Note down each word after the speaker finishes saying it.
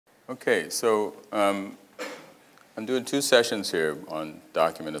Okay, so I'm doing 2 sessions here on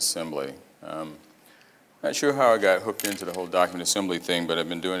document assembly. Not sure how I got hooked into the whole document assembly thing, but I've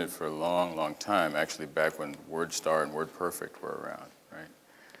been doing it for a long, long time, actually back when WordStar and WordPerfect were around, right?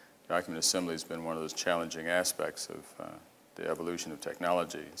 Document assembly has been one of those challenging aspects of the evolution of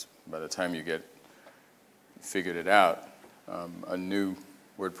technology. By the time you get figured it out, a new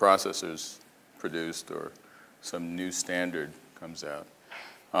word processor's produced or some new standard comes out.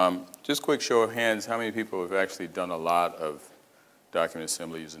 Just quick show of hands, how many people have actually done a lot of document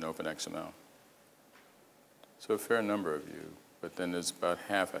assembly using OpenXML? So a fair number of you, but then there's about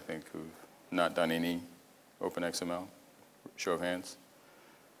half, I think, who've not done any OpenXML. Show of hands?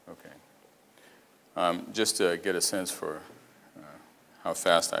 Okay. Just to get a sense for how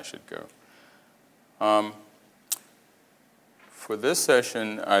fast I should go. For this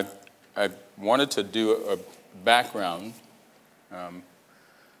session, I wanted to do a background,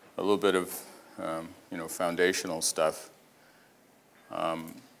 a little bit of foundational stuff,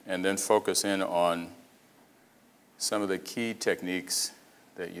 and then focus in on some of the key techniques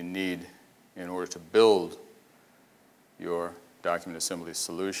that you need in order to build your document assembly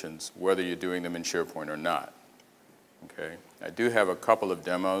solutions, whether you're doing them in SharePoint or not. Okay? I do have a couple of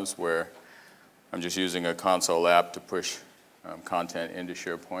demos where I'm just using a console app to push content into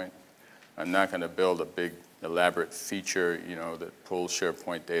SharePoint. I'm not going to build a big elaborate feature, that pulls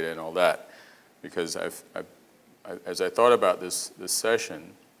SharePoint data and all that, because as I thought about this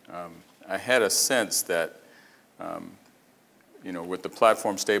session, I had a sense that with the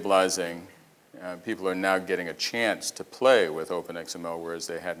platform stabilizing, people are now getting a chance to play with OpenXML, whereas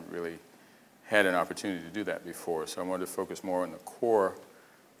they hadn't really had an opportunity to do that before. So I wanted to focus more on the core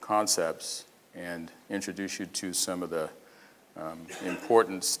concepts and introduce you to some of the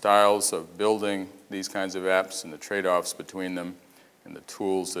important styles of building these kinds of apps and the trade-offs between them and the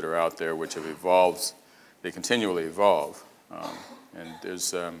tools that are out there which have evolved. They continually evolve. And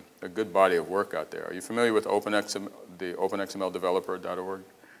there's a good body of work out there. Are you familiar with the openxmldeveloper.org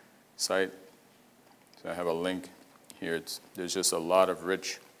site? So I have a link here. There's just a lot of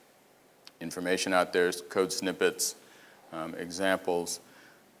rich information out there, code snippets, examples.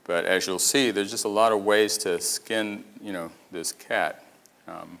 But as you'll see, there's just a lot of ways to skin, this cat.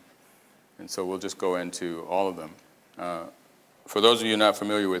 And so we'll just go into all of them. For those of you not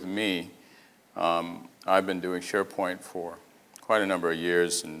familiar with me, I've been doing SharePoint for quite a number of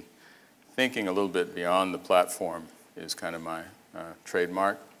years, and thinking a little bit beyond the platform is kind of my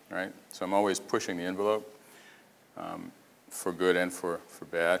trademark, right? So I'm always pushing the envelope for good and for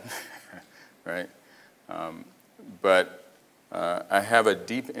bad, right? But I have a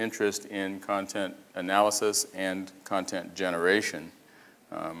deep interest in content analysis and content generation.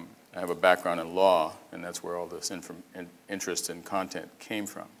 I have a background in law, and that's where all this interest in content came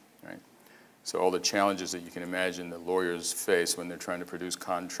from, right? So all the challenges that you can imagine that lawyers face when they're trying to produce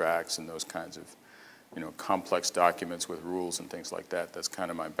contracts and those kinds of, complex documents with rules and things like that, that's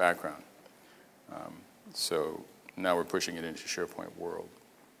kind of my background. So now we're pushing it into SharePoint world.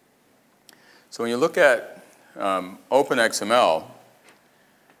 So when you look at OpenXML,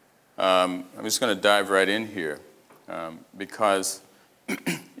 I'm just going to dive right in here because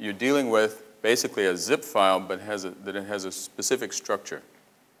you're dealing with basically a zip file, but that it has a specific structure.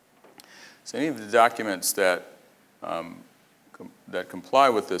 So any of the documents that comply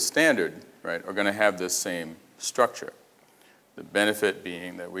with this standard, right, are going to have this same structure. The benefit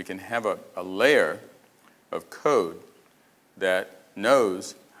being that we can have a layer of code that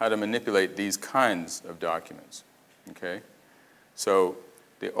knows how to manipulate these kinds of documents. Okay? So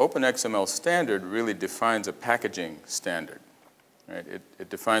the OpenXML standard really defines a packaging standard. Right? It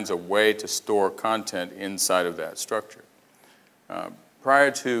defines a way to store content inside of that structure.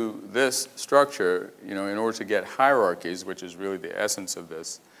 Prior to this structure, in order to get hierarchies, which is really the essence of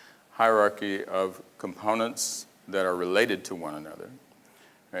this, hierarchy of components that are related to one another,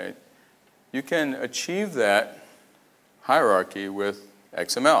 right? You can achieve that hierarchy with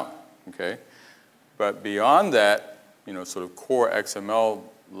XML, okay? But beyond that, sort of core XML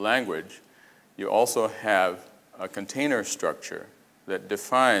language, you also have a container structure that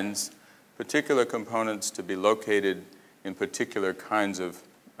defines particular components to be located in particular kinds of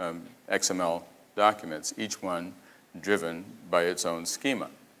XML documents, each one driven by its own schema.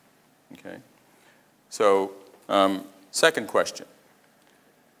 Okay? So, second question.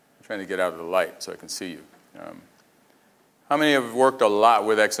 I'm trying to get out of the light so I can see you. How many have worked a lot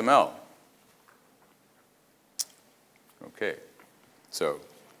with XML? Okay. So,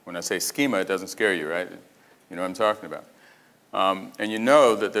 when I say schema, it doesn't scare you, right? You know what I'm talking about. And you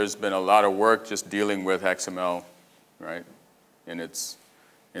know that there's been a lot of work just dealing with XML, right, in its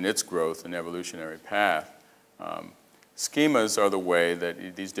in its growth and evolutionary path. Schemas are the way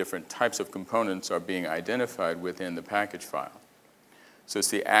that these different types of components are being identified within the package file. So it's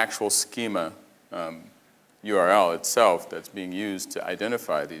the actual schema URL itself that's being used to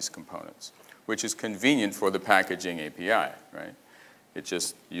identify these components, which is convenient for the packaging API, right? It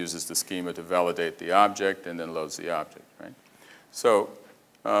just uses the schema to validate the object and then loads the object, right? So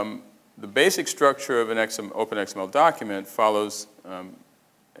the basic structure of an open XML document follows,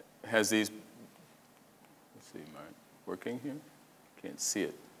 has these, let's see, am I working here? Can't see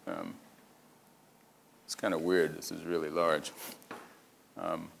it. It's kind of weird, this is really large.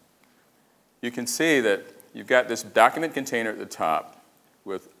 You can see that you've got this document container at the top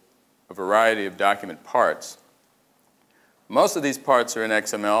with a variety of document parts. Most of these parts are in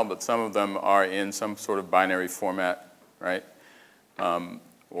XML, but some of them are in some sort of binary format, right?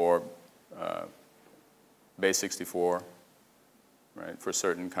 Or base64, right, for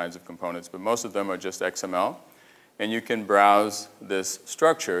certain kinds of components. But most of them are just XML. And you can browse this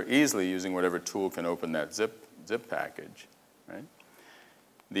structure easily using whatever tool can open that zip package, right?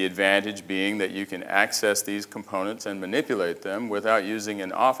 The advantage being that you can access these components and manipulate them without using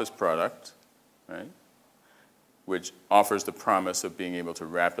an Office product, right? Which offers the promise of being able to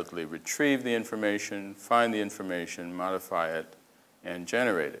rapidly retrieve the information, find the information, modify it, and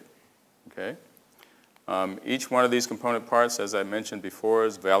generate it, okay? Each one of these component parts, as I mentioned before,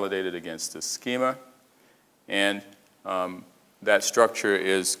 is validated against a schema, and that structure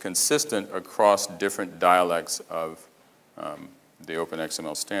is consistent across different dialects of the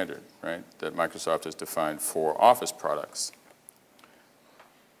OpenXML standard, right, that Microsoft has defined for Office products.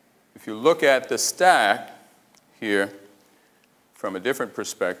 If you look at the stack here from a different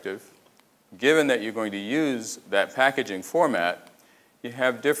perspective, given that you're going to use that packaging format, you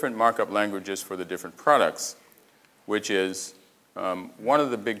have different markup languages for the different products, which is one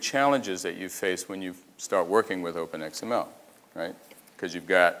of the big challenges that you face when you start working with OpenXML, right? Because you've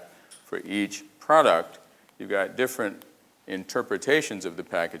got, for each product, you've got different interpretations of the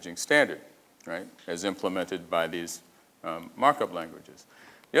packaging standard, right, as implemented by these markup languages.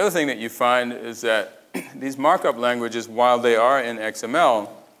 The other thing that you find is that these markup languages, while they are in XML,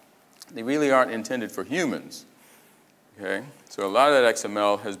 they really aren't intended for humans, okay? So a lot of that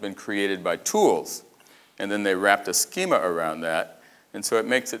XML has been created by tools, and then they wrapped a schema around that, and so it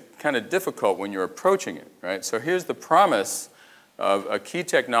makes it kind of difficult when you're approaching it, right? So here's the promise of a key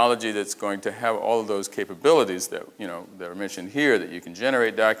technology that's going to have all of those capabilities that, that are mentioned here, that you can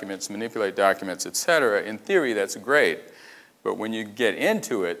generate documents, manipulate documents, et cetera. In theory, that's great. But when you get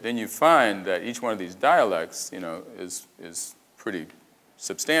into it, then you find that each one of these dialects, is pretty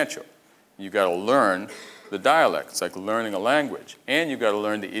substantial. You've got to learn the dialect. It's like learning a language. And you've got to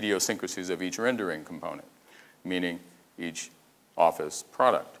learn the idiosyncrasies of each rendering component, meaning each Office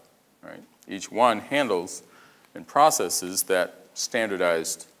product, right? Each one handles and processes that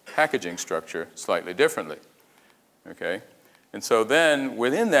standardized packaging structure slightly differently, okay? And so then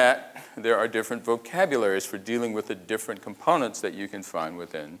within that, there are different vocabularies for dealing with the different components that you can find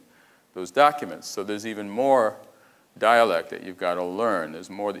within those documents. So there's even more dialect that you've got to learn. There's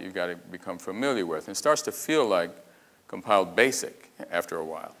more that you've got to become familiar with. And it starts to feel like compiled BASIC after a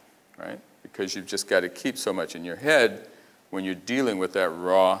while, right? Because you've just got to keep so much in your head when you're dealing with that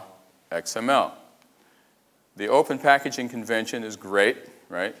raw XML. The open packaging convention is great,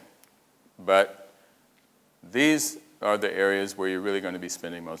 right? But these are the areas where you're really going to be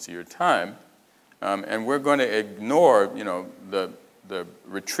spending most of your time. And we're going to ignore, the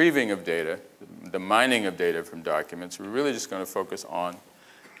retrieving of data, the mining of data from documents. We're really just going to focus on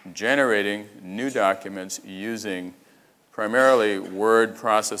generating new documents using primarily word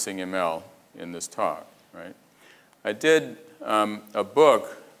processing ML in this talk, right? I did a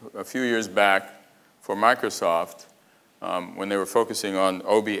book a few years back for Microsoft when they were focusing on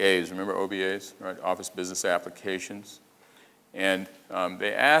OBAs. Remember OBAs, right? Office Business Applications. And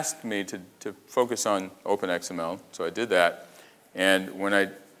they asked me to focus on OpenXML, so I did that. And when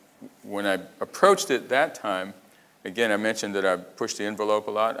I approached it that time, again, I mentioned that I pushed the envelope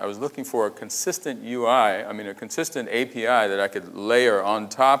a lot. I was looking for a consistent UI, a consistent API that I could layer on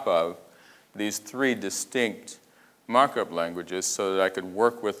top of these three distinct markup languages so that I could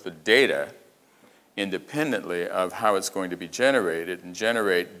work with the data independently of how it's going to be generated and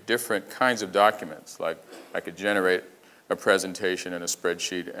generate different kinds of documents. Like I could generate a presentation and a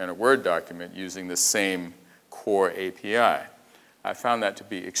spreadsheet and a Word document using the same core API. I found that to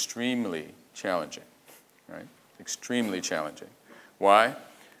be extremely challenging, right? Extremely challenging. Why?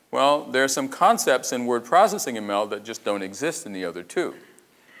 Well, there are some concepts in word processing ML that just don't exist in the other two.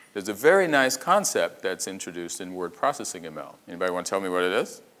 There's a very nice concept that's introduced in word processing ML. Anybody want to tell me what it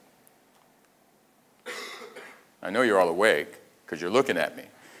is? I know you're all awake because you're looking at me,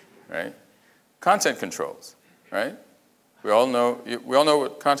 right? Content controls, right? We all know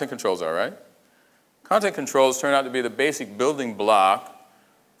what content controls are, right? Content controls turn out to be the basic building block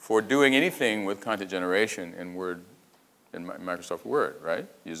for doing anything with content generation in Microsoft Word, right?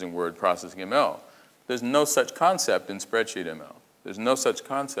 Using word processing ML. There's no such concept in spreadsheet ML. There's no such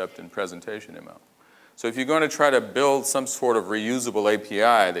concept in presentation ML. So if you're going to try to build some sort of reusable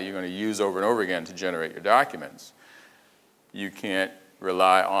API that you're going to use over and over again to generate your documents, you can't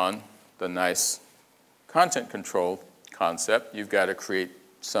rely on the nice content control concept. You've got to create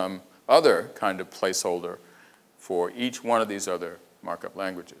some other kind of placeholder for each one of these other markup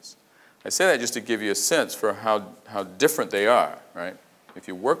languages. I say that just to give you a sense for how different they are, right? If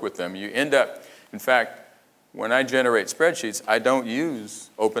you work with them, you end up, in fact, when I generate spreadsheets, I don't use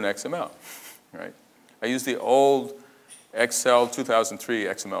OpenXML, right? I use the old Excel 2003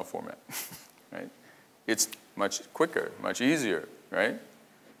 XML format, right? It's much quicker, much easier, right?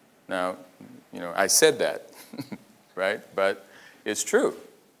 Now, I said that, right? But it's true,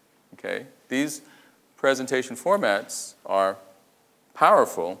 okay? These presentation formats are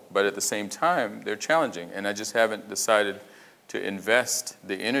powerful, but at the same time, they're challenging, and I just haven't decided to invest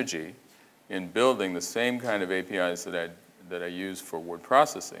the energy in building the same kind of APIs that I use for word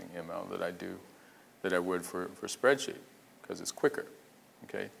processing ML that I would for spreadsheet, because it's quicker,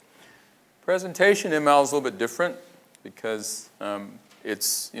 okay? Presentation ML is a little bit different because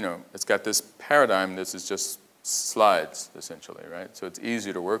it's got this paradigm. This is just slides, essentially, right? So it's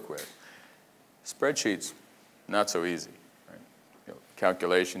easier to work with. Spreadsheets, not so easy, right?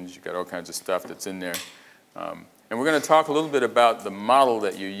 Calculations, you've got all kinds of stuff that's in there. And we're going to talk a little bit about the model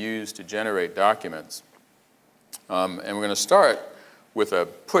that you use to generate documents. And we're going to start with a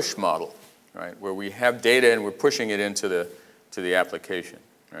push model, right, where we have data and we're pushing it into the application,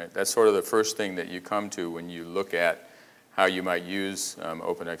 right? That's sort of the first thing that you come to when you look at how you might use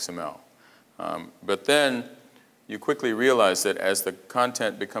OpenXML. But then you quickly realize that as the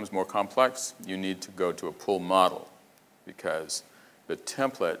content becomes more complex, you need to go to a pull model because the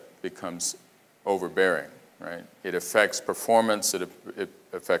template becomes overbearing, right? It affects performance, it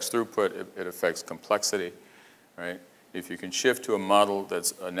affects throughput, it affects complexity, right? If you can shift to a model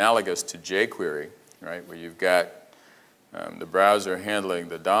that's analogous to jQuery, right, where you've got the browser handling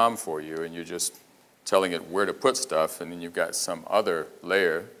the DOM for you and you're just telling it where to put stuff, and then you've got some other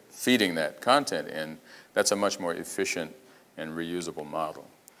layer feeding that content in, that's a much more efficient and reusable model.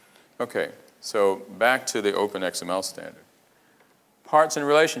 Okay, so back to the OpenXML standard. Parts and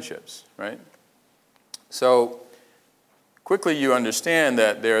relationships, right? So quickly you understand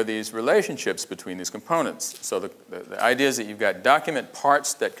that there are these relationships between these components. So the idea is that you've got document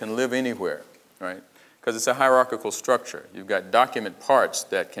parts that can live anywhere, right? Because it's a hierarchical structure. You've got document parts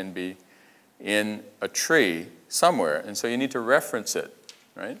that can be in a tree somewhere, and so you need to reference it,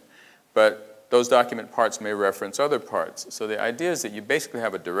 right? But those document parts may reference other parts. So the idea is that you basically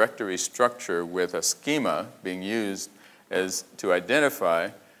have a directory structure with a schema being used to identify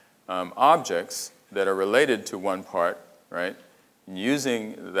objects that are related to one part, right? And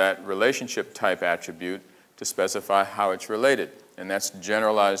using that relationship type attribute to specify how it's related. And that's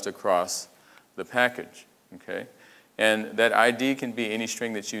generalized across the package, okay? And that ID can be any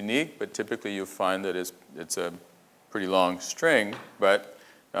string that's unique, but typically you'll find that it's a pretty long string, but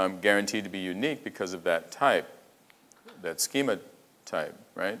guaranteed to be unique because of that type, that schema type,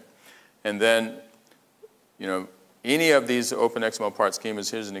 right? And then, any of these OpenXML part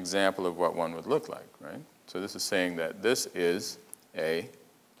schemas, here's an example of what one would look like, right? So this is saying that this is a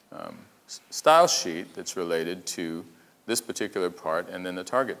style sheet that's related to this particular part and then the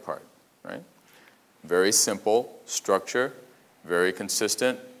target part, right? Very simple structure, very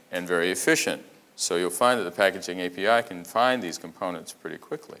consistent, and very efficient. So you'll find that the packaging API can find these components pretty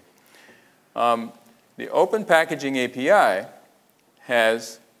quickly. The Open Packaging API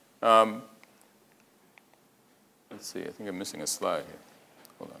has, let's see, I think I'm missing a slide here.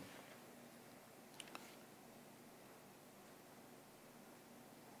 Hold on.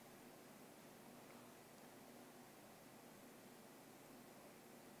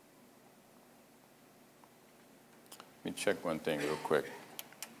 Let me check one thing real quick.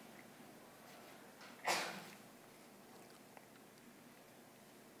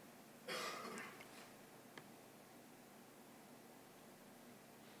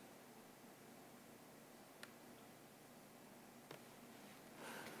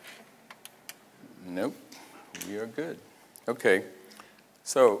 Nope, we are good. Okay,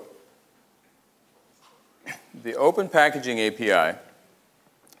 so the Open Packaging API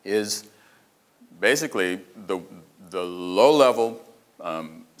is basically the low-level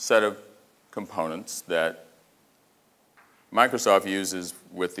set of components that Microsoft uses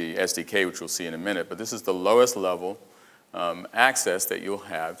with the SDK, which we'll see in a minute, but this is the lowest level access that you'll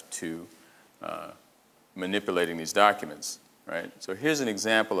have to manipulating these documents, right? So here's an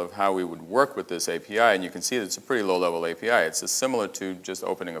example of how we would work with this API, and you can see that it's a pretty low-level API. It's similar to just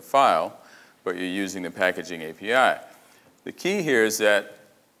opening a file, but you're using the packaging API. The key here is that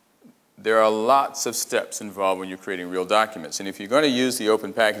there are lots of steps involved when you're creating real documents, and if you're going to use the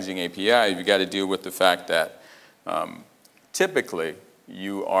Open Packaging API, you've got to deal with the fact that typically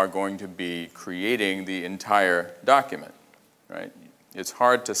you are going to be creating the entire document, right? It's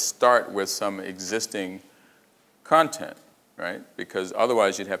hard to start with some existing content, right? Because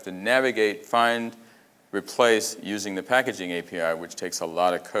otherwise you'd have to navigate, find, replace using the packaging API, which takes a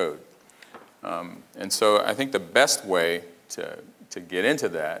lot of code. And so I think the best way to get into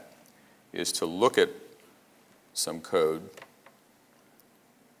that is to look at some code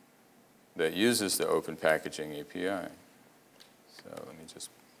that uses the Open Packaging API. So let me just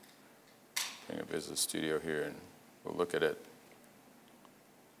bring up Visual Studio here and we'll look at it.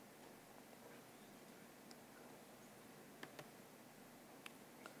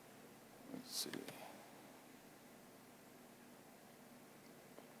 Let's see.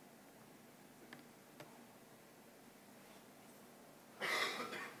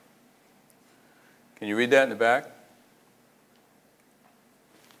 Can you read that in the back?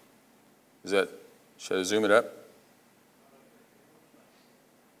 Is that, should I zoom it up?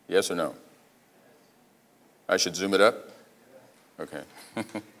 Yes or no? I should zoom it up? Okay.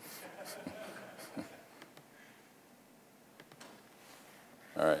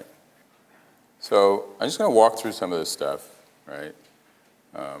 All right. So I'm just going to walk through some of this stuff, right?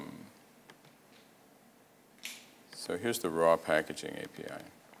 So here's the raw packaging API.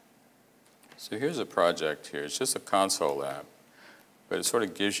 So here's a project here. It's just a console app, but it sort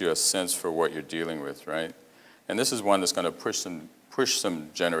of gives you a sense for what you're dealing with, right? And this is one that's going to push some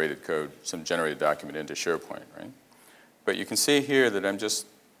generated code, some generated document into SharePoint, right? But you can see here that I'm just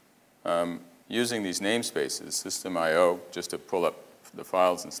using these namespaces, system.io, just to pull up the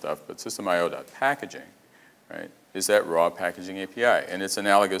files and stuff, but system.io.packaging, right, is that raw packaging API, and it's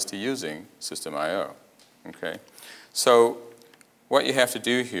analogous to using system.io, okay? So what you have to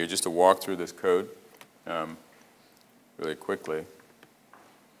do here, just to walk through this code really quickly,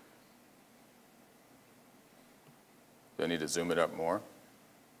 do I need to zoom it up more?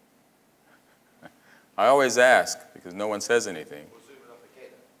 I always ask, because no one says anything. We'll zoom it up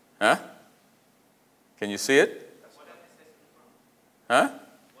again. Huh? Can you see it? Huh?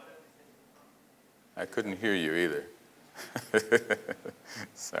 I couldn't hear you either.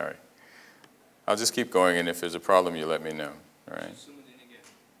 Sorry. I'll just keep going, and if there's a problem, you let me know. All right? Zoom it in again.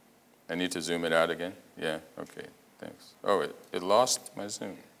 I need to zoom it out again? Yeah, okay, thanks. Oh, it lost my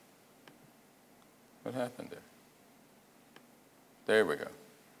zoom. What happened there? There we go.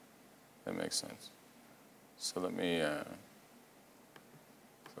 That makes sense. So let me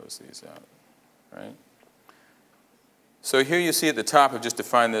close these out, right? So here you see at the top, I've just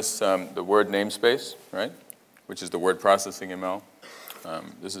defined this, the word namespace, right? Which is the word processing ML.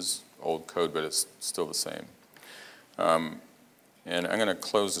 This is old code, but it's still the same. And I'm going to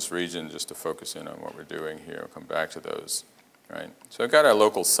close this region just to focus in on what we're doing here. I'll come back to those, right? So I've got our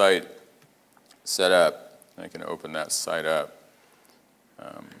local site set up. I can open that site up.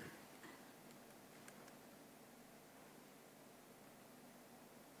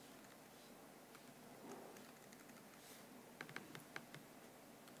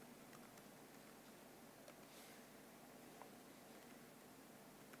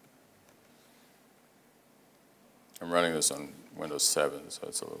 I'm running this on Windows 7, so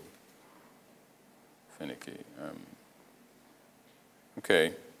it's a little finicky.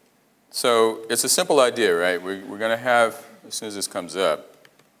 Okay, so it's a simple idea, right? We're going to have, as soon as this comes up,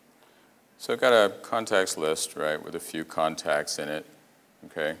 so I've got a contacts list, right, with a few contacts in it,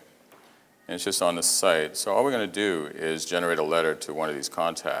 okay? And it's just on the site. So all we're going to do is generate a letter to one of these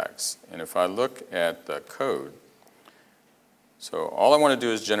contacts. And if I look at the code, so all I want to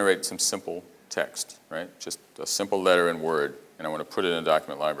do is generate some simple text, right? Just a simple letter in Word, and I want to put it in a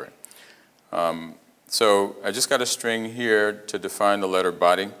document library. So I just got a string here to define the letter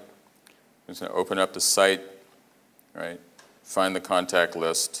body. I'm just going to open up the site, right? Find the contact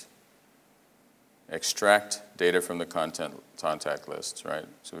list, extract data from the contact list, right?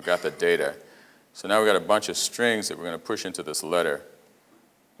 So we've got the data. So now we've got a bunch of strings that we're going to push into this letter,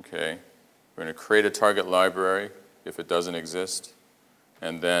 okay? We're going to create a target library if it doesn't exist,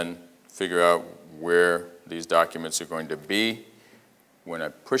 and then figure out where these documents are going to be, when I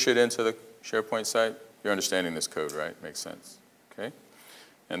push it into the SharePoint site, you're understanding this code, right? Makes sense, okay?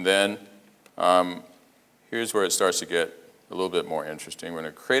 And then here's where it starts to get a little bit more interesting. We're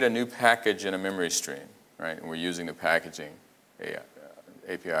going to create a new package in a memory stream, right? And we're using the packaging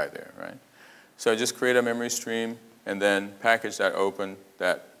API there, right? So just create a memory stream and then package that, open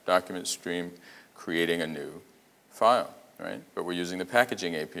that document stream, creating a new file, right? But we're using the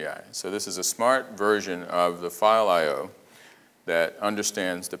packaging API. So this is a smart version of the file I/O that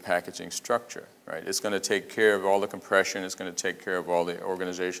understands the packaging structure, right? It's going to take care of all the compression. It's going to take care of all the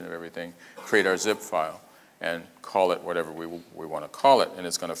organization of everything, create our zip file, and call it whatever we want to call it. And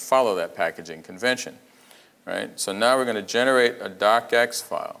it's going to follow that packaging convention, right? So now we're going to generate a docx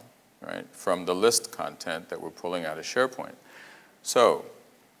file, right, from the list content that we're pulling out of SharePoint. So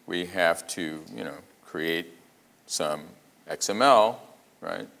we have to, create some XML,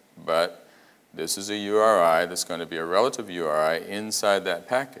 right? But this is a URI that's going to be a relative URI inside that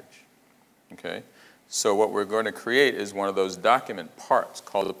package, okay? So what we're going to create is one of those document parts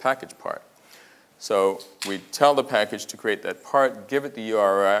called the package part. So we tell the package to create that part, give it the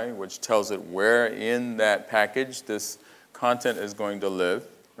URI, which tells it where in that package this content is going to live,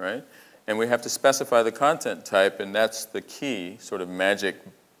 right? And we have to specify the content type, and that's the key sort of magic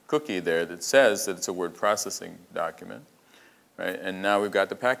cookie there that says that it's a word processing document, right? And now we've got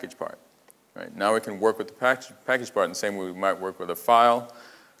the package part. Right? Now we can work with the package part in the same way we might work with a file,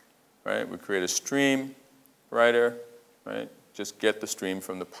 right? We create a stream writer, right? Just get the stream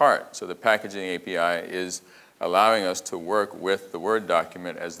from the part. So the packaging API is allowing us to work with the Word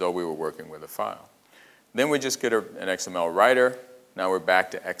document as though we were working with a file. Then we just get an XML writer. Now we're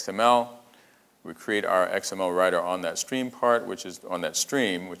back to XML. We create our XML writer on that stream part, which is on that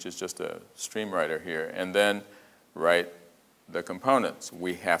stream, which is just a stream writer here, and then write the components.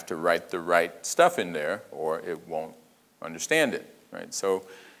 We have to write the right stuff in there or it won't understand it, right? So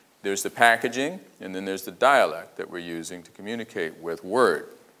there's the packaging and then there's the dialect that we're using to communicate with Word,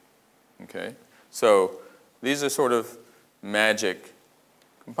 okay? So these are sort of magic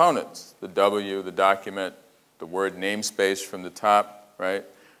components. The W, the document, the Word namespace from the top, right?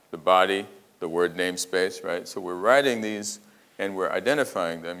 The body, the Word namespace, right? So we're writing these and we're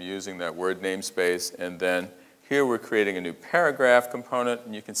identifying them using that Word namespace, and then here we're creating a new paragraph component,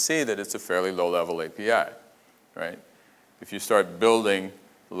 and you can see that it's a fairly low-level API, right? If you start building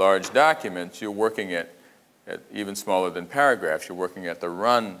large documents, you're working at even smaller than paragraphs. You're working at the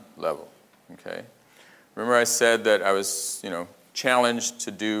run level, okay? Remember I said that I was, challenged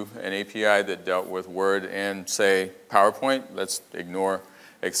to do an API that dealt with Word and, say, PowerPoint? Let's ignore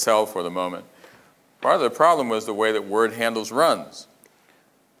Excel for the moment. Part of the problem was the way that Word handles runs.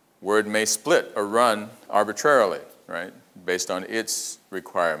 Word may split a run arbitrarily, right, based on its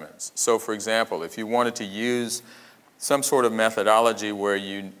requirements. So, for example, if you wanted to use some sort of methodology where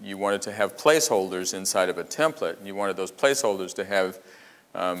you wanted to have placeholders inside of a template, and you wanted those placeholders to have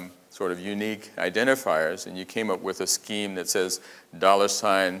sort of unique identifiers, and you came up with a scheme that says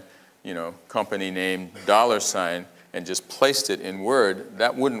 $, company name, $, and just placed it in Word,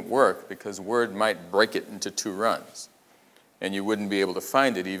 that wouldn't work because Word might break it into 2 runs. And you wouldn't be able to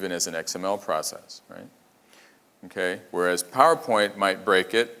find it even as an XML process, right? Okay, whereas PowerPoint might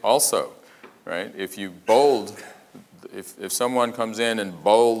break it also, right? If you bold, if someone comes in and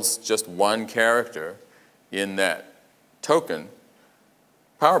bolds just one character in that token,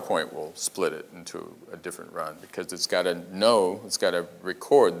 PowerPoint will split it into a different run because it's got to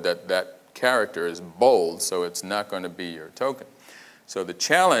record that that character is bold, so it's not going to be your token. So the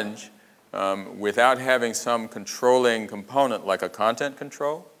challenge without having some controlling component like a content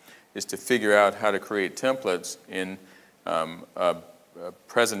control is to figure out how to create templates in a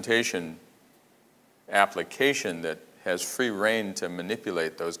presentation application that has free reign to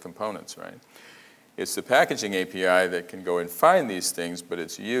manipulate those components, right? It's the packaging API that can go and find these things, but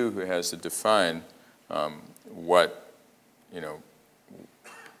it's you who has to define what you're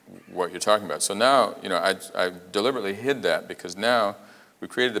talking about. So now, I deliberately hid that because now we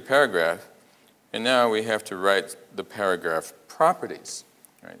created the paragraph, and now we have to write the paragraph properties,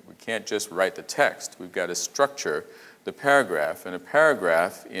 right? We can't just write the text. We've got to structure the paragraph, and a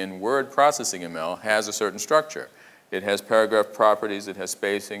paragraph in word processing ML has a certain structure. It has paragraph properties, it has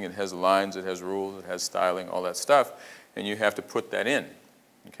spacing, it has lines, it has rules, it has styling, all that stuff, and you have to put that in,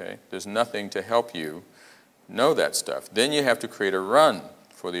 okay? There's nothing to help you know that stuff. Then you have to create a run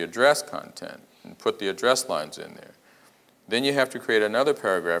for the address content and put the address lines in there. Then you have to create another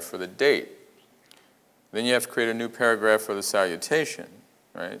paragraph for the date. Then you have to create a new paragraph for the salutation,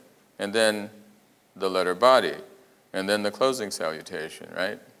 right? And then the letter body, and then the closing salutation,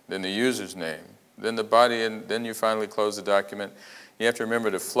 right? Then the user's name, then the body, and then you finally close the document. You have to remember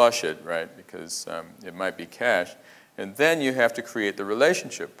to flush it, right, because it might be cached. And then you have to create the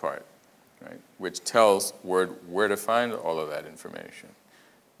relationship part, right, which tells Word where to find all of that information.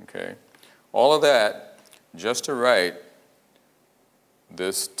 Okay? All of that just to write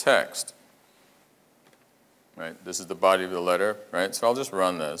this text. Right? This is the body of the letter, right? So I'll just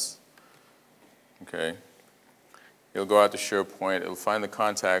run this. Okay? It'll go out to SharePoint. It'll find the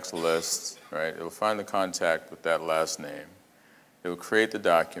contacts list, right? It'll find the contact with that last name. It'll create the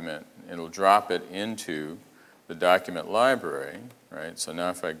document. It'll drop it into the document library, right? So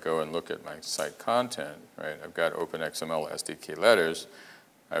now if I go and look at my site content, right, I've got OpenXML SDK letters.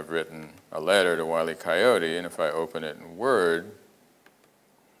 I've written a letter to Wile E. Coyote, and if I open it in Word,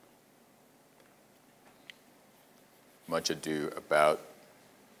 much ado about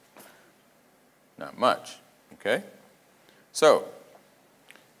not much, okay? So,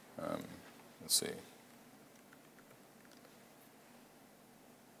 let's see.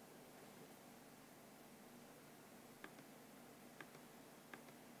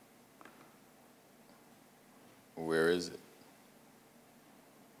 Where is it?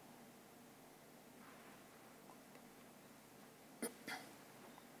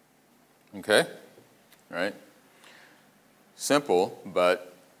 Okay, right? Simple,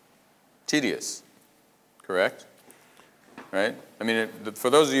 but tedious, correct? Right? I mean, for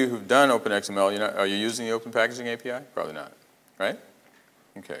those of you who've done OpenXML, are you using the Open Packaging API? Probably not, right?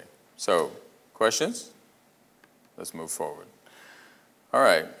 Okay, so questions? Let's move forward. All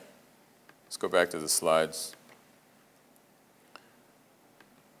right, let's go back to the slides.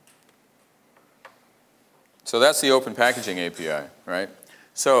 So that's the Open Packaging API, right?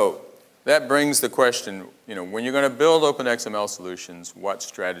 So that brings the question, when you're going to build OpenXML solutions, what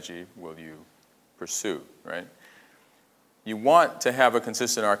strategy will you pursue, right? You want to have a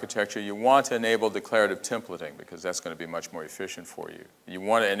consistent architecture. You want to enable declarative templating because that's going to be much more efficient for you. You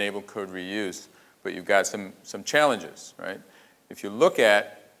want to enable code reuse, but you've got some challenges, right? If you look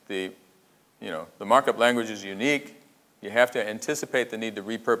at the markup language is unique. You have to anticipate the need to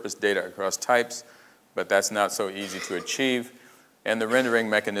repurpose data across types, but that's not so easy to achieve. And the rendering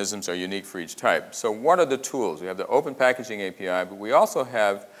mechanisms are unique for each type. So what are the tools? We have the Open Packaging API, but we also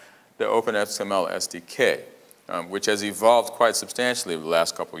have the OpenXML SDK, which has evolved quite substantially over the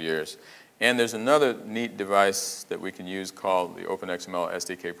last couple of years. And there's another neat device that we can use called the OpenXML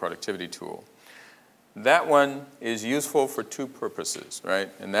SDK Productivity Tool. That one is useful for two purposes, right?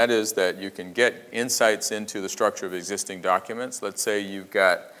 And that is that you can get insights into the structure of existing documents. Let's say you've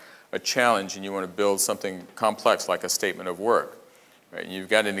got a challenge and you want to build something complex like a statement of work. Right? You've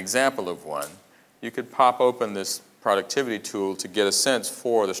got an example of one. You could pop open this productivity tool to get a sense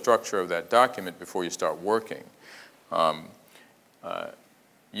for the structure of that document before you start working.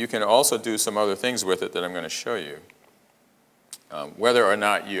 You can also do some other things with it that I'm going to show you. Whether or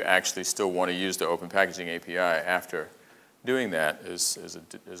not you actually still want to use the Open Packaging API after doing that is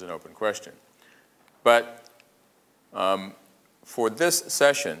an open question. But for this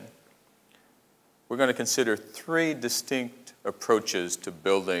session, we're going to consider three distinct approaches to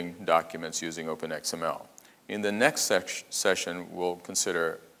building documents using OpenXML. In the next session, we'll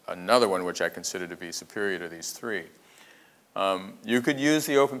consider another one which I consider to be superior to these three. You could use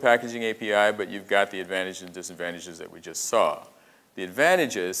the Open Packaging API, but you've got the advantages and disadvantages that we just saw. The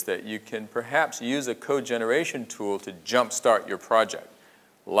advantage is that you can perhaps use a code generation tool to jumpstart your project,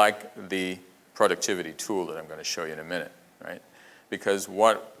 like the productivity tool that I'm going to show you in a minute, right? Because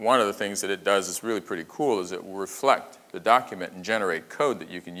one of the things that it does is really pretty cool is it will reflect the document and generate code that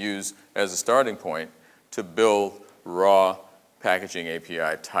you can use as a starting point to build raw packaging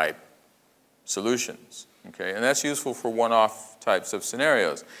API type solutions. Okay? And that's useful for one-off types of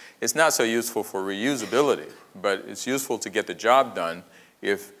scenarios. It's not so useful for reusability, but it's useful to get the job done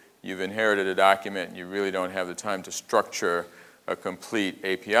if you've inherited a document and you really don't have the time to structure a complete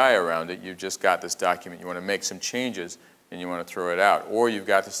API around it. You've just got this document, you want to make some changes, and you want to throw it out. Or you've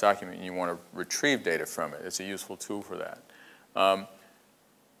got this document and you want to retrieve data from it. It's a useful tool for that.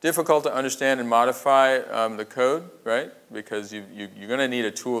 Difficult to understand and modify the code, right? Because you're going to need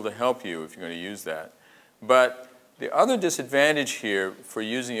a tool to help you if you're going to use that. But the other disadvantage here for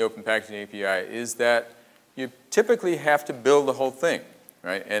using the Open Packaging API is that you typically have to build the whole thing,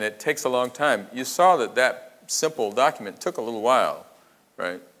 right? And it takes a long time. You saw that that simple document took a little while,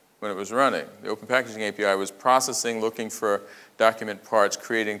 right? When it was running. The Open Packaging API was processing, looking for document parts,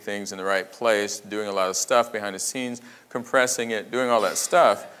 creating things in the right place, doing a lot of stuff behind the scenes, compressing it, doing all that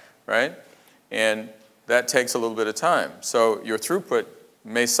stuff, right? And that takes a little bit of time. So your throughput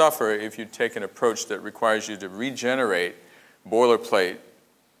may suffer if you take an approach that requires you to regenerate boilerplate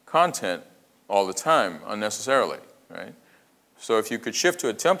content all the time unnecessarily, right? So if you could shift to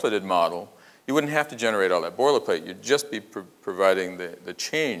a templated model, you wouldn't have to generate all that boilerplate. You'd just be providing the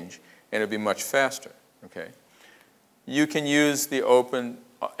change, and it would be much faster. Okay? You can use the Open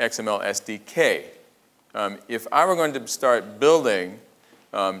XML SDK. If I were going to start building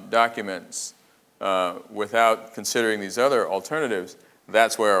documents without considering these other alternatives,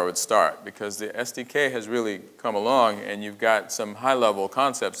 that's where I would start, because the SDK has really come along, and you've got some high-level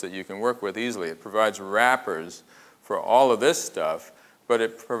concepts that you can work with easily. It provides wrappers for all of this stuff, but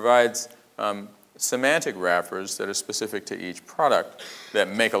it provides semantic wrappers that are specific to each product that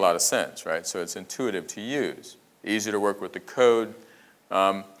make a lot of sense, right? So it's intuitive to use, easy to work with the code.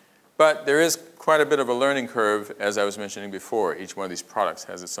 But there is quite a bit of a learning curve, as I was mentioning before. Each one of these products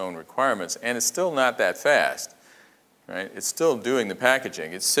has its own requirements, and it's still not that fast, right? It's still doing the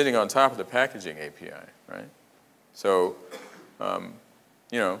packaging. It's sitting on top of the packaging API, right? So,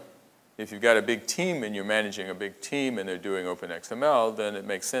 you know, if you've got a big team and you're managing a big team and they're doing OpenXML, then it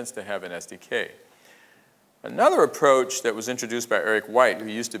makes sense to have an SDK. Another approach that was introduced by Eric White, who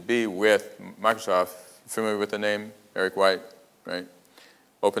used to be with Microsoft, familiar with the name, Eric White, right?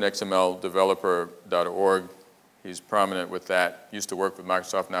 OpenXMLdeveloper.org. He's prominent with that. Used to work with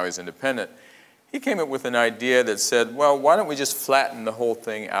Microsoft, now he's independent. He came up with an idea that said, well, why don't we just flatten the whole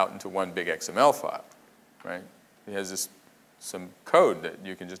thing out into one big XML file, right? He has some code that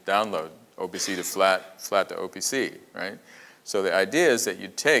you can just download, OPC to flat to OPC, right? So the idea is that you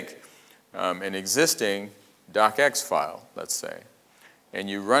take an existing docx file, let's say, and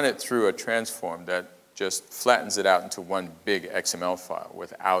you run it through a transform that just flattens it out into one big XML file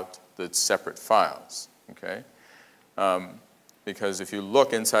without the separate files, okay? Because if you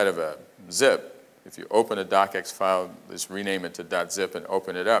look inside of a zip, if you open a docx file, just rename it to .zip and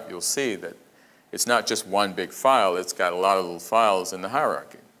open it up, you'll see that it's not just one big file, it's got a lot of little files in the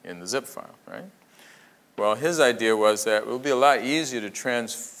hierarchy, in the zip file, right? Well, his idea was that it would be a lot easier to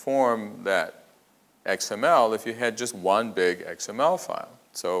transform that XML if you had just one big XML file.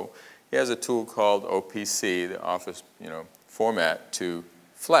 So he has a tool called OPC, the Office, format to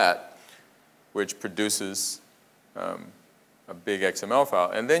flat, which produces a big XML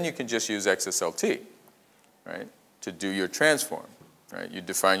file. And then you can just use XSLT, right, to do your transform, right? You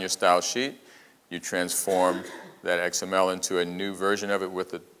define your style sheet, you transform that XML into a new version of it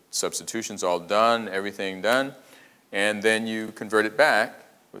with the substitutions all done, everything done, and then you convert it back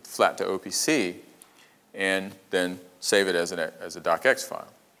with flat to OPC and then save it as a docx file.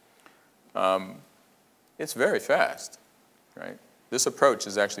 It's very fast, right? This approach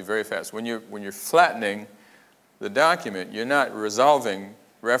is actually very fast. When you're flattening the document, you're not resolving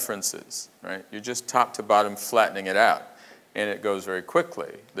references, right? You're just top to bottom flattening it out, and it goes very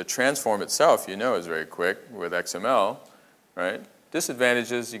quickly. The transform itself, is very quick with XML, right?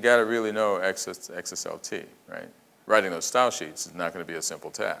 Disadvantage is you got to really know XSLT, right? Writing those style sheets is not going to be a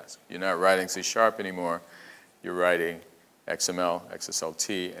simple task. You're not writing C# anymore. You're writing XML,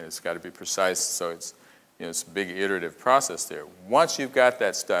 XSLT, and it's got to be precise. So it's a big iterative process there. Once you've got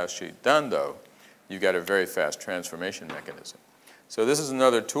that style sheet done, though, you've got a very fast transformation mechanism. So this is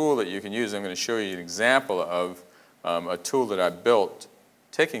another tool that you can use. I'm going to show you an example of a tool that I built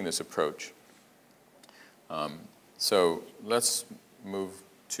taking this approach. So let's move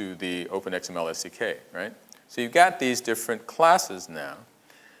to the OpenXML SDK, right? So you've got these different classes now.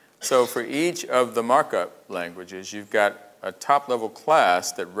 So for each of the markup languages, you've got a top-level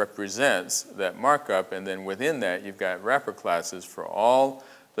class that represents that markup, and then within that, you've got wrapper classes for all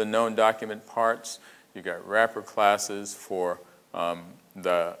the known document parts. You've got wrapper classes for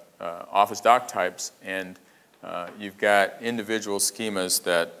the Office doc types, and you've got individual schemas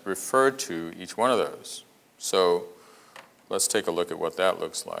that refer to each one of those. So let's take a look at what that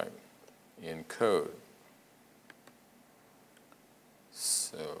looks like in code.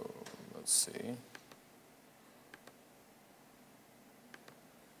 So let's see.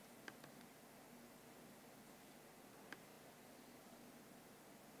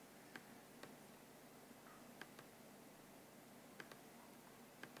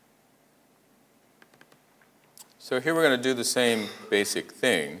 So here we're going to do the same basic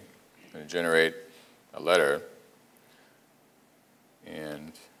thing. I'm going to generate a letter.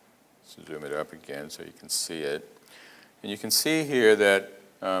 And zoom it up again so you can see it. And you can see here that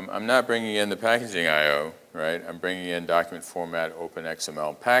I'm not bringing in the packaging I/O, right? I'm bringing in document format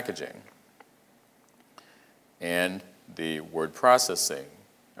OpenXML packaging and the word processing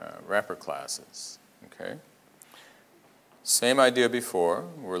wrapper classes, okay? Same idea before.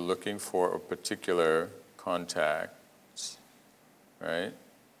 We're looking for a particular contact, right?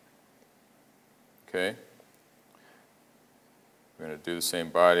 Okay? We're going to do the same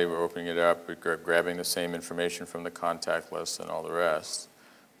body. We're opening it up. We're grabbing the same information from the contact list and all the rest.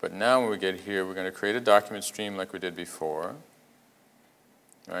 But now when we get here, we're going to create a document stream like we did before,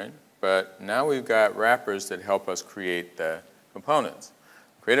 right? But now we've got wrappers that help us create the components.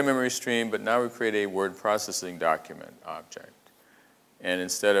 Create a memory stream, but now we create a word processing document object. And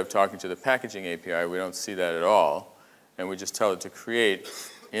instead of talking to the packaging API, we don't see that at all. And we just tell it to create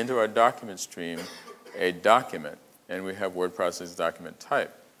into our document stream a document. And we have word processing document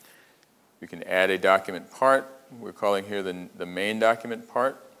type. We can add a document part. We're calling here the main document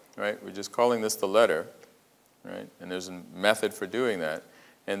part, right? We're just calling this the letter, right? And there's a method for doing that.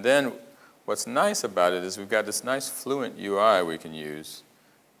 And then what's nice about it is we've got this nice fluent UI we can use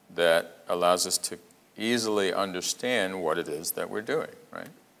that allows us to easily understand what it is that we're doing, right?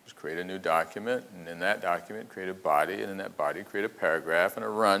 Just create a new document, and in that document create a body, and in that body create a paragraph and a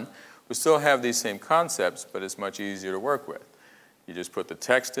run. We still have these same concepts, but it's much easier to work with. You just put the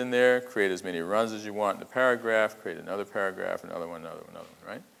text in there, create as many runs as you want in the paragraph, create another paragraph, another one, another one, another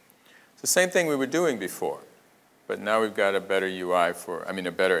one, right? It's the same thing we were doing before, but now we've got a better UI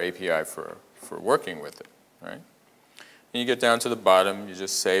a better API for working with it, right? And you get down to the bottom, you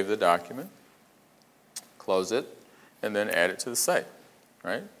just save the document, close it, and then add it to the site,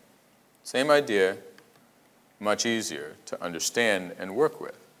 right? Same idea, much easier to understand and work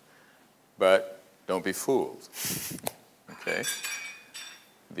with. But don't be fooled, okay?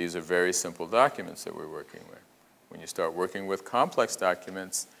 These are very simple documents that we're working with. When you start working with complex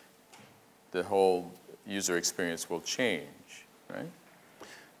documents, the whole user experience will change, right?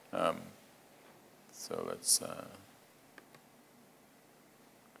 So let's go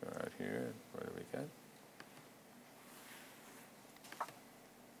out here. What do we get?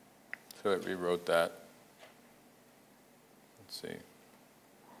 So it rewrote that. Let's see.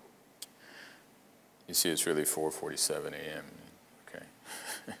 You see it's really 4:47 a.m. Okay,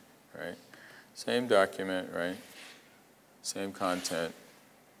 right? Same document, right? Same content.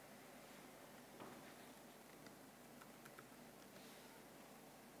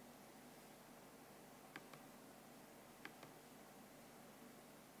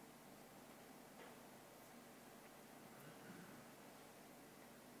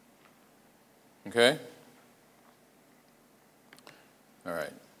 Okay? All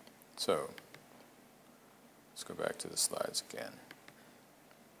right, so let's go back to the slides again.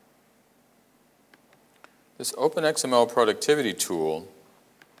 This OpenXML productivity tool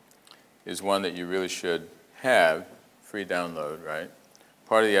is one that you really should have, free download, right?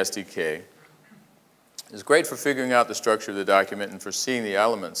 Part of the SDK. It's great for figuring out the structure of the document and for seeing the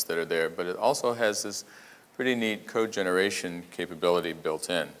elements that are there, but it also has this pretty neat code generation capability built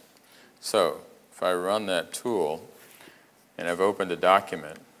in. So if I run that tool and I've opened a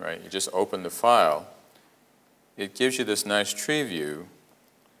document, right? You just open the file. It gives you this nice tree view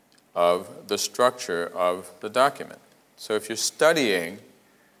of the structure of the document. So if you're studying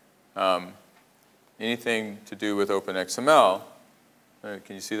anything to do with OpenXML,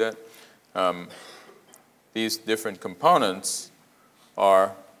 can you see that? These different components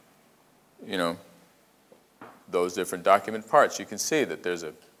are, those different document parts. You can see that there's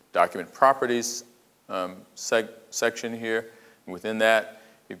a document properties section here. And within that,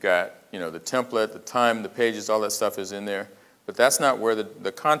 you've got the template, the time, the pages, all that stuff is in there. But that's not where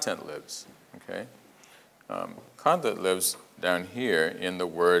the content lives, okay? Content lives down here in the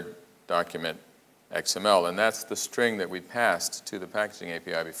Word document XML, and that's the string that we passed to the packaging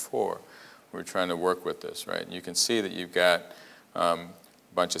API before. We're trying to work with this, right? And you can see that you've got a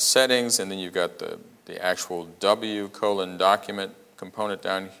bunch of settings, and then you've got the actual W:document component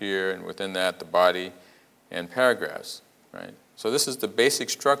down here, and within that, the body and paragraphs, right? So this is the basic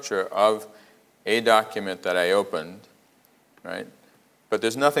structure of a document that I opened, right? But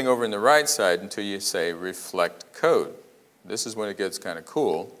there's nothing over in the right side until you say reflect code. This is when it gets kind of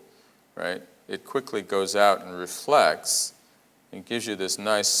cool, right? It quickly goes out and reflects and gives you this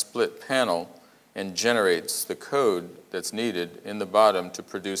nice split panel and generates the code that's needed in the bottom to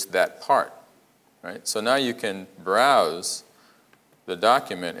produce that part, right? So now you can browse the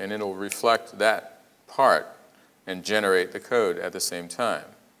document and it'll reflect that part and generate the code at the same time,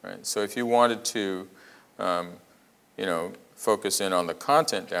 right? So if you wanted to, focus in on the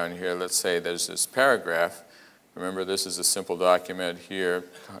content down here, let's say there's this paragraph. Remember, this is a simple document here,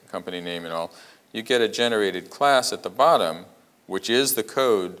 company name and all. You get a generated class at the bottom, which is the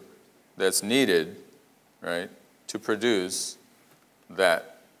code that's needed, right, to produce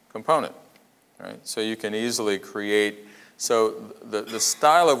that component, right? So you can easily create. So the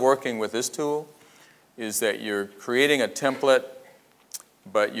style of working with this tool is that you're creating a template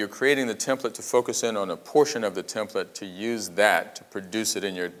but you're creating the template to focus in on a portion of the template to use that to produce it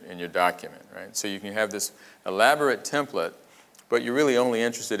in your document, right? So you can have this elaborate template, but you're really only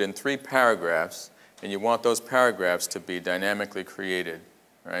interested in 3 paragraphs, and you want those paragraphs to be dynamically created,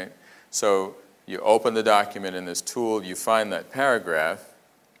 right? So you open the document in this tool, you find that paragraph,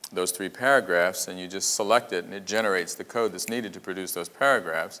 those 3 paragraphs, and you just select it, and it generates the code that's needed to produce those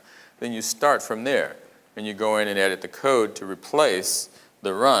paragraphs. Then you start from there, and you go in and edit the code to replace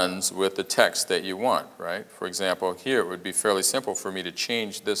the runs with the text that you want, right? For example, here it would be fairly simple for me to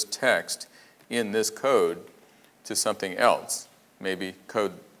change this text in this code to something else, maybe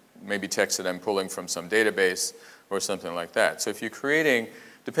text that I'm pulling from some database or something like that. So if you're creating,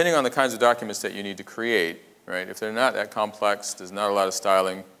 depending on the kinds of documents that you need to create, right? If they're not that complex, there's not a lot of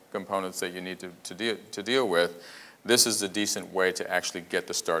styling components that you need to deal with, this is a decent way to actually get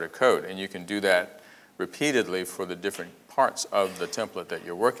the starter code. And you can do that repeatedly for the different parts of the template that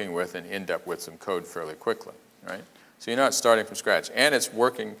you're working with and end up with some code fairly quickly, right? So you're not starting from scratch. And it's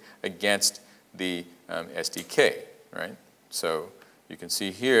working against the SDK, right? So you can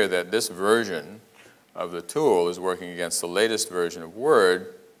see here that this version of the tool is working against the latest version of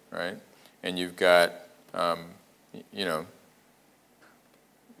Word, right? And you've got, you know,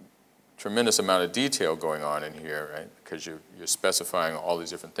 tremendous amount of detail going on in here, right? Because you're specifying all these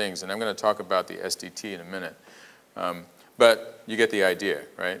different things. And I'm going to talk about the SDT in a minute. But you get the idea,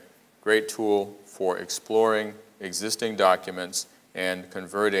 right? Great tool for exploring existing documents and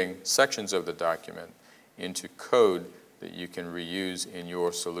converting sections of the document into code that you can reuse in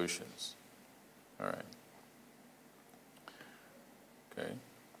your solutions. All right. Okay.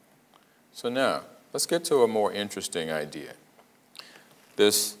 So now, let's get to a more interesting idea.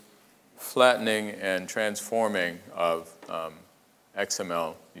 This flattening and transforming of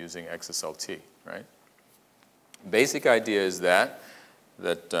XML using XSLT, right? Basic idea is that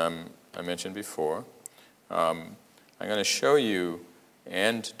I mentioned before. I'm going to show you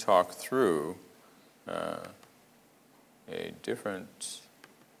and talk through a different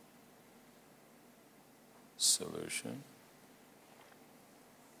solution.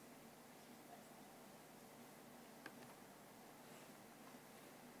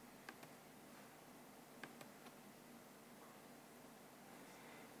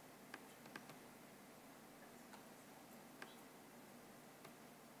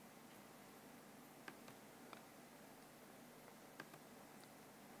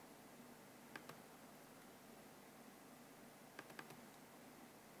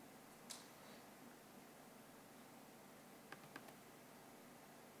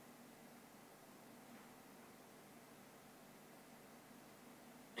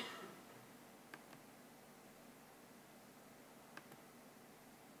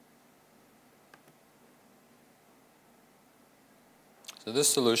 So this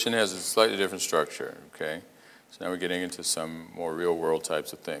solution has a slightly different structure, okay? So now we're getting into some more real-world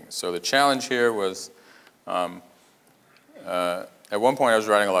types of things. So the challenge here was, at one point I was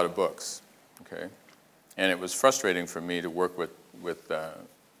writing a lot of books, okay? And it was frustrating for me to work with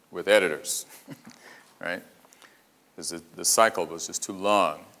editors, right? Because the cycle was just too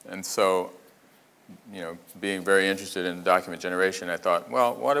long. And so, you know, being very interested in document generation, I thought,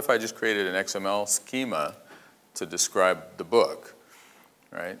 well, what if I just created an XML schema to describe the book?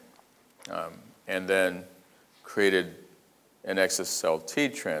 Right? And then created an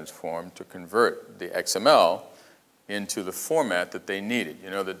XSLT transform to convert the XML into the format that they needed. You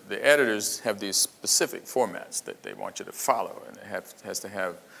know, the editors have these specific formats that they want you to follow, and it has to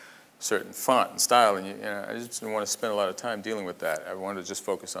have certain font and style, and you know, I just didn't want to spend a lot of time dealing with that. I wanted to just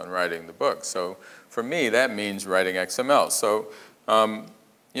focus on writing the book. So for me, that means writing XML. So,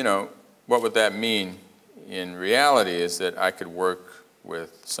 you know, what would that mean in reality is that I could work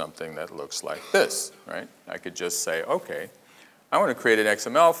with something that looks like this, right? I could just say, okay, I want to create an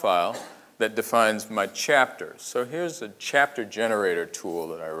XML file that defines my chapters. So here's a chapter generator tool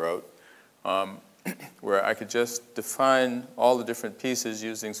that I wrote where I could just define all the different pieces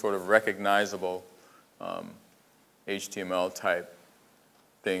using sort of recognizable HTML type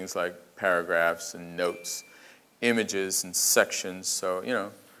things like paragraphs and notes, images and sections. So, you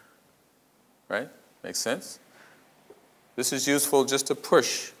know, right? Makes sense? This is useful just to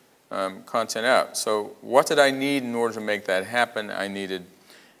push content out. So what did I need in order to make that happen? I needed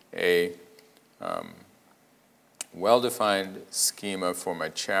a well-defined schema for my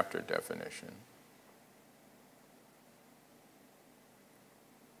chapter definition.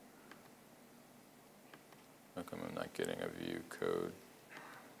 How come I'm not getting a view code?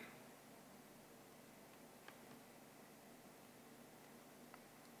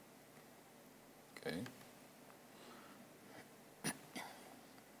 Okay.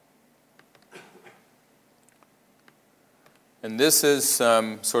 And this is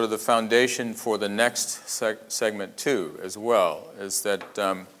sort of the foundation for the next segment too, as well, is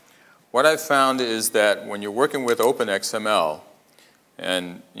that what I've found is that when you're working with open XML,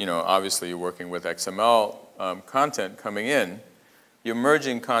 and obviously you're working with XML content coming in, you're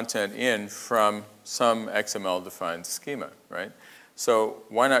merging content in from some XML-defined schema, right? So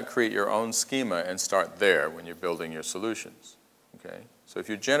why not create your own schema and start there when you're building your solutions, okay? So if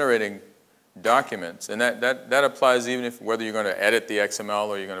you're generating documents, and that applies even if whether you're going to edit the XML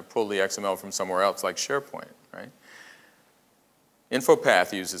or you're going to pull the XML from somewhere else like SharePoint, right?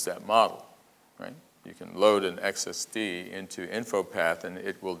 InfoPath uses that model, right? You can load an XSD into InfoPath and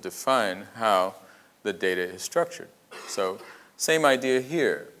it will define how the data is structured. So same idea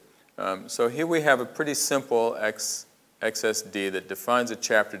here. So here we have a pretty simple XSD that defines a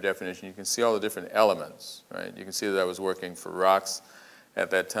chapter definition. You can see all the different elements, right? You can see that I was working for rocks at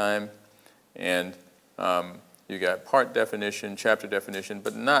that time. And you got part definition, chapter definition,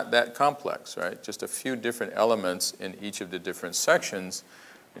 but not that complex, right? Just a few different elements in each of the different sections,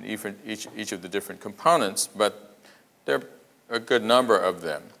 in each of the different components, but there are a good number of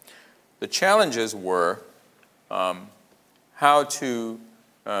them. The challenges were how to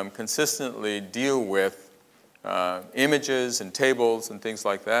consistently deal with images and tables and things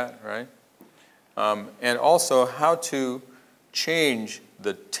like that, right? And also how to change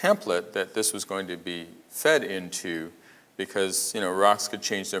the template that this was going to be fed into, because rocks could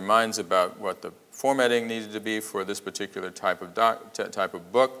change their minds about what the formatting needed to be for this particular type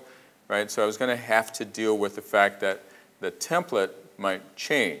of book, right? So I was going to have to deal with the fact that the template might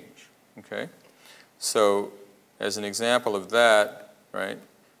change, okay? So as an example of that, right,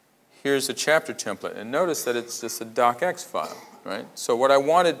 here's a chapter template, and notice that it's just a docx file, right? So what I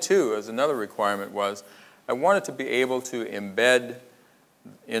wanted to, as another requirement, was I wanted to be able to embed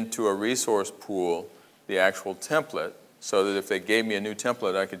into a resource pool the actual template so that if they gave me a new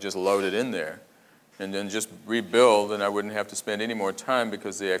template, I could just load it in there and then just rebuild, and I wouldn't have to spend any more time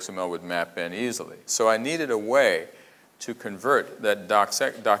because the XML would map in easily. So I needed a way to convert that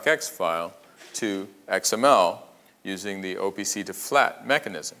docx file to XML using the OPC to flat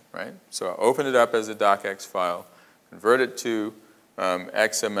mechanism, right? So I open it up as a docx file, convert it to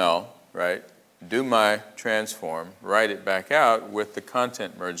XML, right? Do my transform, write it back out with the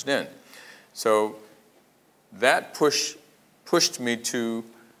content merged in. So that pushed me to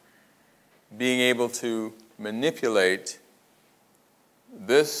being able to manipulate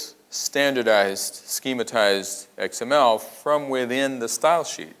this standardized, schematized XML from within the style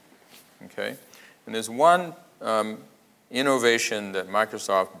sheet, okay? And there's one innovation that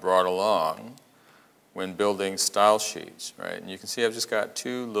Microsoft brought along when building style sheets, right? And you can see I've just got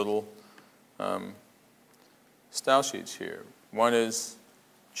two little style sheets here. One is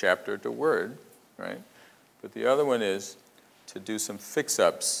chapter to word, right? But the other one is to do some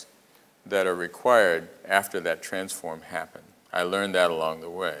fix-ups that are required after that transform happened. I learned that along the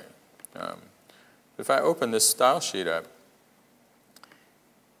way. If I open this style sheet up,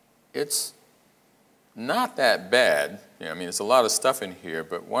 it's not that bad. I mean, it's a lot of stuff in here,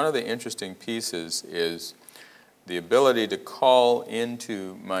 but one of the interesting pieces is the ability to call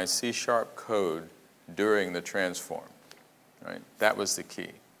into my C# code during the transform, right? That was the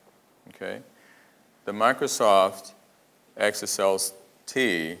key, okay? The Microsoft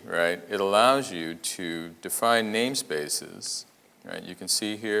XSLT, right, it allows you to define namespaces, right? You can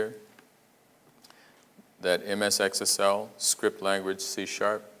see here that MSXSL, script language C#,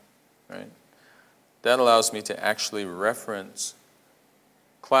 right? That allows me to actually reference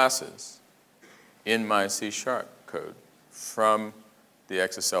classes in my C# code from the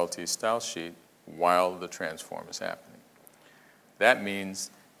XSLT style sheet while the transform is happening. That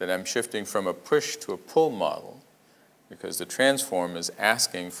means that I'm shifting from a push to a pull model because the transform is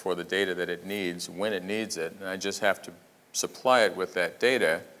asking for the data that it needs when it needs it, and I just have to supply it with that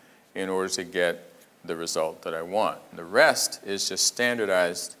data in order to get the result that I want. And the rest is just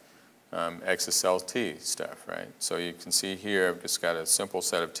standardized XSLT stuff, right? So you can see here I've just got a simple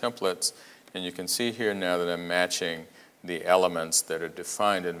set of templates, and you can see here now that I'm matching the elements that are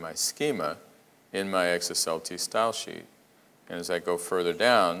defined in my schema in my XSLT style sheet. And as I go further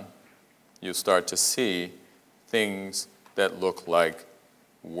down, you'll start to see things that look like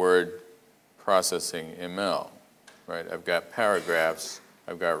word processing ML, right? I've got paragraphs,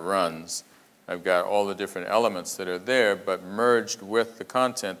 I've got runs, I've got all the different elements that are there, but merged with the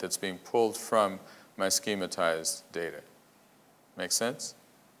content that's being pulled from my schematized data. Make sense?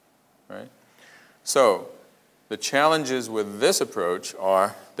 Right? So the challenges with this approach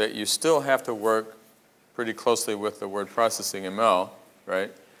are that you still have to work pretty closely with the word processing ML,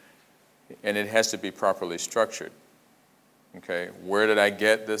 right? And it has to be properly structured. Okay, where did I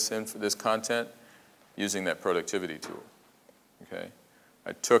get this content? Using that productivity tool. Okay,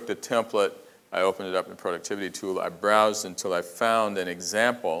 I took the template, I opened it up in the productivity tool, I browsed until I found an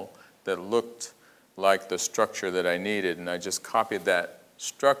example that looked like the structure that I needed, and I just copied that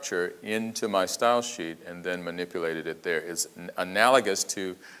structure into my style sheet and then manipulated it there. It's analogous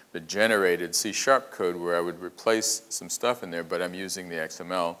to the generated C# code where I would replace some stuff in there, but I'm using the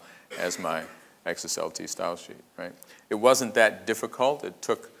XML as my XSLT style sheet, right? It wasn't that difficult. It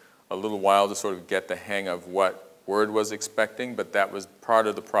took a little while to sort of get the hang of what Word was expecting, but that was part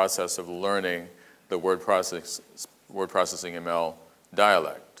of the process of learning the word processing ML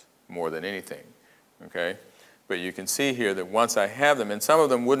dialect more than anything, okay? But you can see here that once I have them, and some of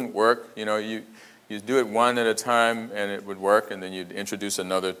them wouldn't work, you know, you do it one at a time and it would work, and then you'd introduce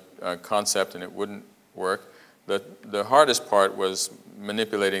another concept and it wouldn't work. The hardest part was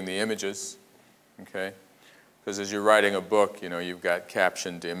manipulating the images, okay? Because as you're writing a book, you know, you've got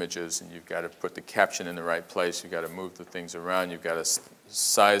captioned images and you've got to put the caption in the right place, you've got to move the things around, you've got to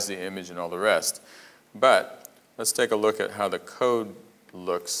size the image and all the rest. But let's take a look at how the code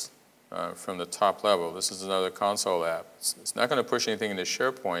looks from the top level. This is another console app. It's not going to push anything into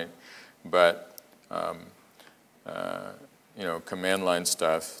SharePoint, but you know, command line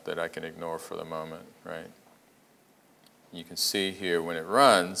stuff that I can ignore for the moment, right? You can see here when it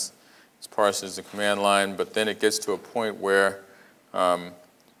runs, it parses the command line, but then it gets to a point where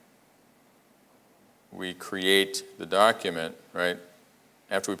we create the document, right?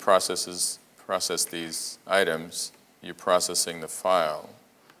 After we process these items, you're processing the file.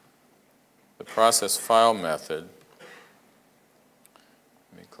 The process file method,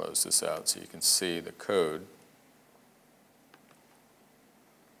 let me close this out so you can see the code.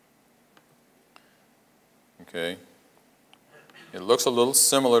 Okay. It looks a little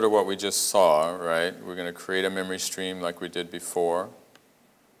similar to what we just saw, right? We're going to create a memory stream like we did before,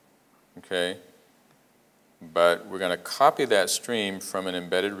 okay? But we're going to copy that stream from an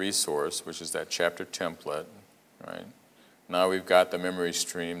embedded resource, which is that chapter template, right? Now we've got the memory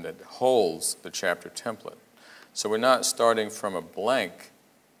stream that holds the chapter template. So we're not starting from a blank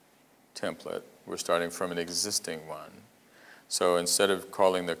template, we're starting from an existing one. So instead of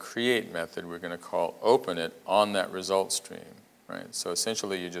calling the create method, we're going to call open it on that result stream. Right? So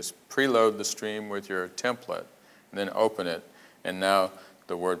essentially you just preload the stream with your template and then open it, and now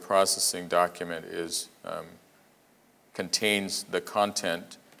the word processing document contains the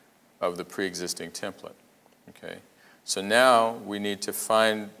content of the pre-existing template. Okay? So now we need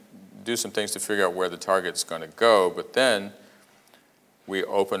to do some things to figure out where the target's going to go, but then we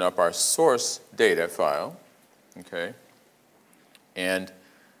open up our source data file, okay? And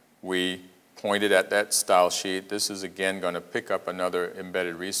we point it at that style sheet. This is again going to pick up another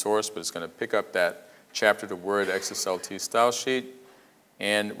embedded resource, but it's going to pick up that chapter to word XSLT style sheet,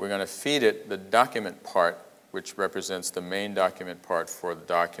 and we're going to feed it the document part, which represents the main document part for the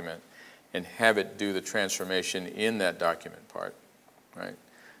document, and have it do the transformation in that document part, right?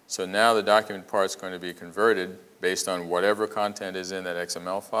 So now the document part is going to be converted based on whatever content is in that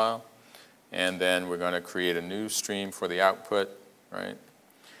XML file, and then we're going to create a new stream for the output, right?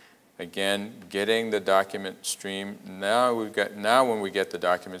 Again, getting the document stream, now when we get the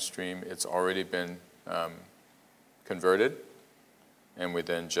document stream, it's already been converted, and we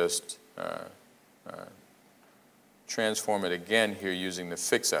then just transform it again here using the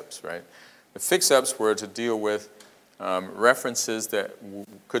fix-ups, right? The fix-ups were to deal with references that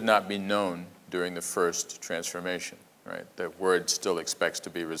could not be known during the first transformation, right? That Word still expects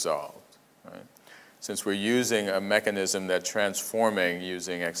to be resolved, right? Since we're using a mechanism that transforming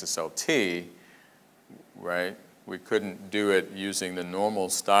using XSLT, right, we couldn't do it using the normal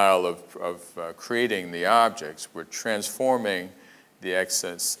style of creating the objects. We're transforming the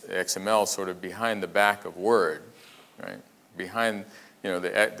XML sort of behind the back of Word, right? Behind, you know, the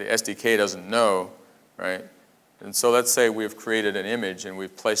SDK doesn't know, right? And so let's say we've created an image and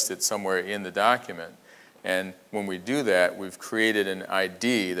we've placed it somewhere in the document. And when we do that, we've created an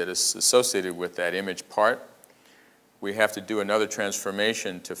ID that is associated with that image part. We have to do another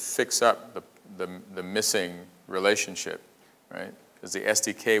transformation to fix up the missing relationship, right? Because the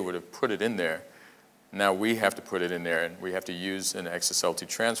SDK would have put it in there. Now we have to put it in there, and we have to use an XSLT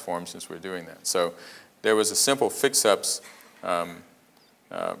transform since we're doing that. So there was a simple fix-ups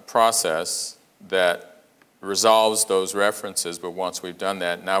process that resolves those references, but once we've done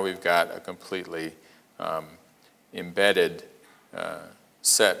that, now we've got a completely embedded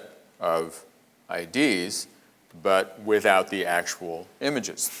set of IDs, but without the actual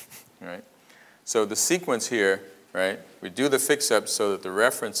images, right? So the sequence here, right, we do the fix-up so that the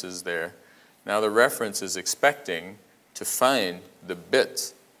reference is there. Now the reference is expecting to find the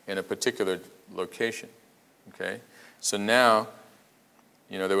bits in a particular location, okay? So now,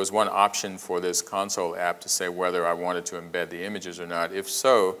 you know, there was one option for this console app to say whether I wanted to embed the images or not. If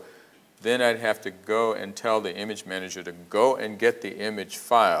so, then I'd have to go and tell the image manager to go and get the image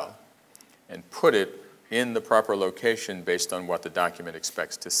file and put it in the proper location based on what the document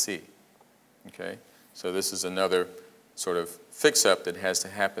expects to see, okay? So this is another sort of fix-up that has to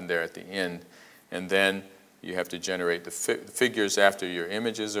happen there at the end. And then you have to generate the figures after your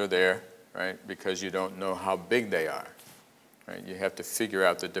images are there, right? Because you don't know how big they are, right? You have to figure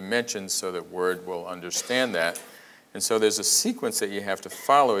out the dimensions so that Word will understand that. And so there's a sequence that you have to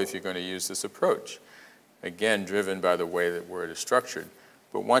follow if you're going to use this approach. Again, driven by the way that Word is structured.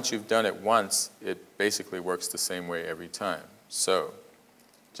 But once you've done it once, it basically works the same way every time. So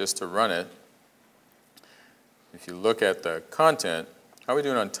just to run it, if you look at the content, how are we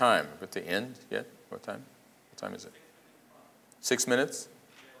doing on time? At the end yet? What time? What time is it? 6 minutes?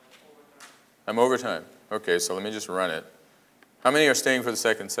 I'm over time. Okay, so let me just run it. How many are staying for the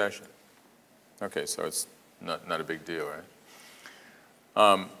second session? Okay, so it's not a big deal,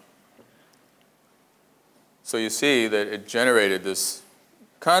 right? So you see that it generated this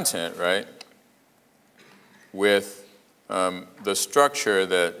content, right, with the structure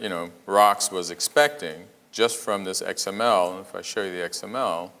that, you know, Rox was expecting just from this XML. And if I show you the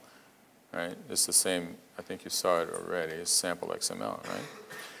XML, right, it's the same, I think you saw it already, it's sample XML, right?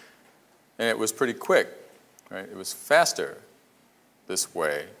 And it was pretty quick, right? It was faster this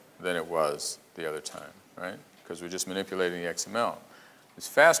way than it was the other time, right? Because we're just manipulating the XML. It's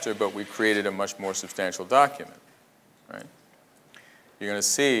faster, but we created a much more substantial document, right? You're going to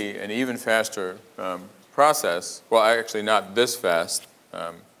see an even faster process. Well, actually not this fast,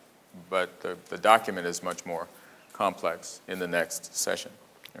 but the document is much more complex in the next session,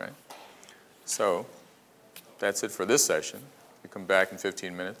 right? So that's it for this session. We come back in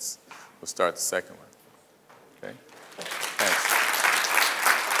 15 minutes. We'll start the second one, okay?